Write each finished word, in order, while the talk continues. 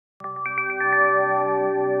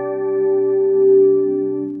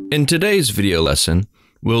In today's video lesson,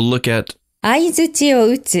 we'll look at あいづちを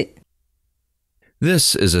打つ。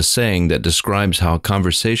 This is a saying that describes how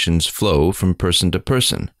conversations flow from person to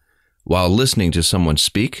person. While listening to someone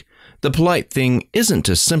speak, the polite thing isn't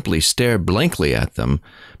to simply stare blankly at them,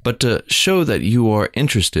 but to show that you are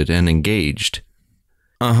interested and engaged.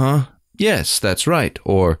 Uh-huh, yes, that's right,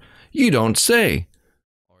 or you don't say.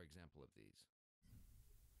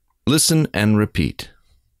 Listen and repeat.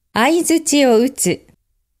 あいづちを打つ。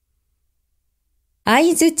あ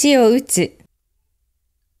いづちを打つ。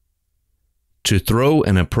 To throw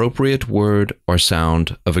an appropriate word or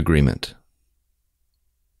sound of agreement.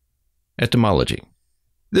 Etymology.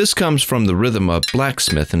 This comes from the rhythm a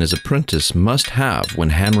blacksmith and his apprentice must have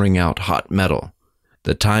when hammering out hot metal.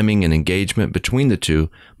 The timing and engagement between the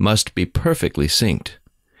two must be perfectly synced.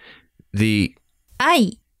 The あ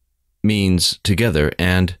い means together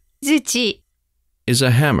and づち is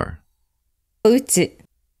a hammer, を打つ。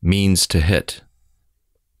 means to hit.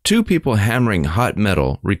 Two people hammering hot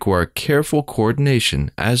metal require careful coordination,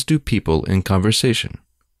 as do people in conversation.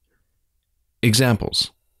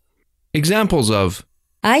 Examples. Examples of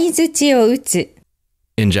あいづちを打つ。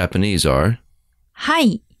 in Japanese are は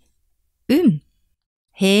い。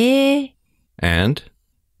へえ。 and.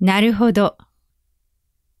 なるほど。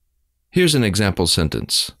 Here's an example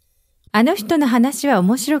sentence. あの人の話は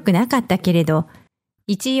面白くなかったけれど、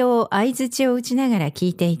一応相槌を打ちながら聞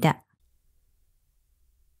いていた。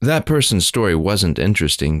That person's story wasn't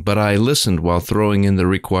interesting, but I listened while throwing in the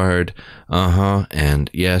required uh-huh and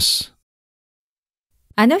yes.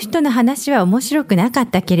 あの人の話は面白くなかっ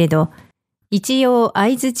たけれど、一応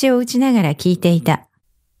相槌を打ちながら聞いていた。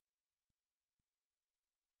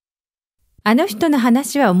あの人の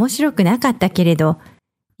話は面白くなかったけれど、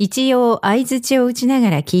一応相槌を打ちなが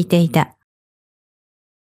ら聞いていた。